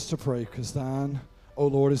Jesus taught us to pray, because thine, O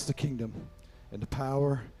Lord, is the kingdom and the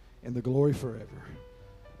power and the glory forever.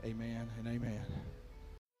 Amen and amen.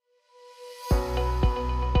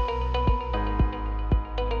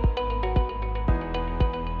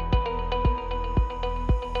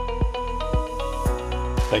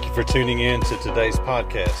 Thank you for tuning in to today's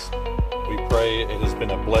podcast. We pray it has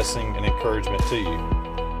been a blessing and encouragement to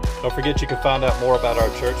you. Don't forget you can find out more about our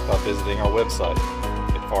church by visiting our website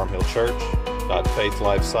at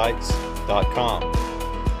farmhillchurch.faithlifesites.com,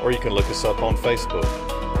 or you can look us up on Facebook.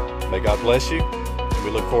 May God bless you, and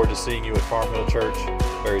we look forward to seeing you at Farm Hill Church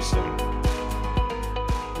very soon.